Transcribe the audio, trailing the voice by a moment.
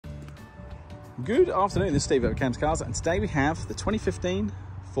Good afternoon, this is Steve over Cam's Cars, and today we have the 2015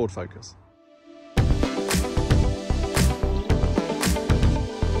 Ford Focus.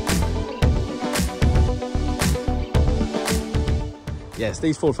 Yes,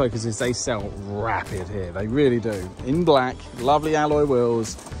 these Ford Focuses, they sell rapid here, they really do. In black, lovely alloy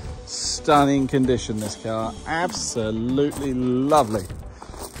wheels, stunning condition this car, absolutely lovely.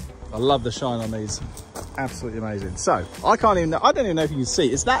 I love the shine on these, absolutely amazing. So, I don't even know if you can see,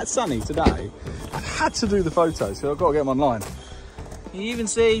 it's that sunny today. I've had to do the photos, so I've got to get them online. You even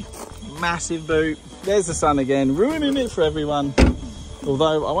see, massive boot, there's the sun again, ruining it for everyone.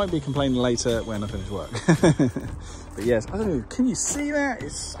 Although, I won't be complaining later when I finish work. But yes, I don't know, can you see that?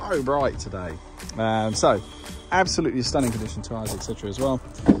 It's so bright today. So, absolutely stunning condition, tyres, etc. as well.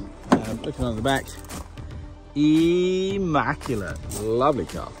 Looking on the back, immaculate, lovely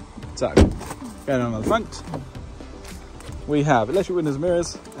car. So, going on the front, we have electric windows and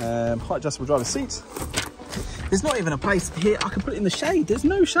mirrors, height adjustable driver's seat. There's not even a place here I can put it in the shade. There's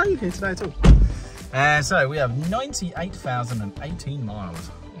no shade here today at all. So we have 98,018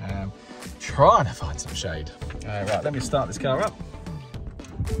 miles. Trying to find some shade. Right, let me start this car up.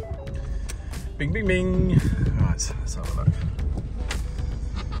 Bing, bing, bing. Right, let's have a look.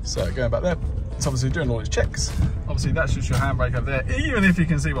 So going back there, it's obviously doing all its checks. Obviously that's just your handbrake over there, even if you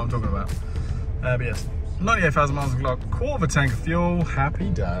can see what I'm talking about. But yes, 98,000 miles of clock, quarter of a tank of fuel, happy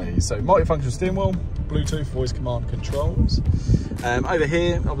days. So multifunctional steering wheel, Bluetooth voice command controls. Over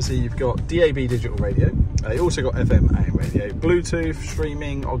here, obviously you've got DAB digital radio. You also got FM AM radio, Bluetooth,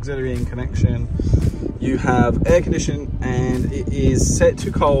 streaming, auxiliary in connection. You have air conditioning, and it is set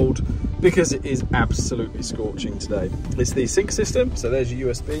to cold because it is absolutely scorching today. It's the sync system, so there's your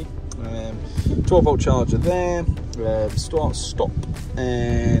USB, 12 volt charger there, start, stop,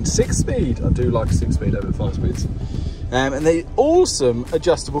 and 6-speed. I do like a 6-speed over 5 speeds. And the awesome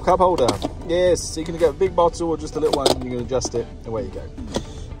adjustable cup holder. Yes, so you can get a big bottle or just a little one, and you can adjust it, away you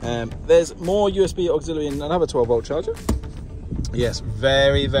go. There's more USB auxiliary and another 12 volt charger. Yes,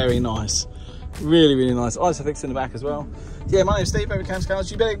 very, very nice. Really, really nice. Isofix in the back as well. Yeah, my name's Steve over Cam's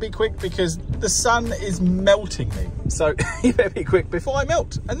Cars. You better be quick because the sun is melting me. So you better be quick before I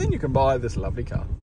melt, and then you can buy this lovely car.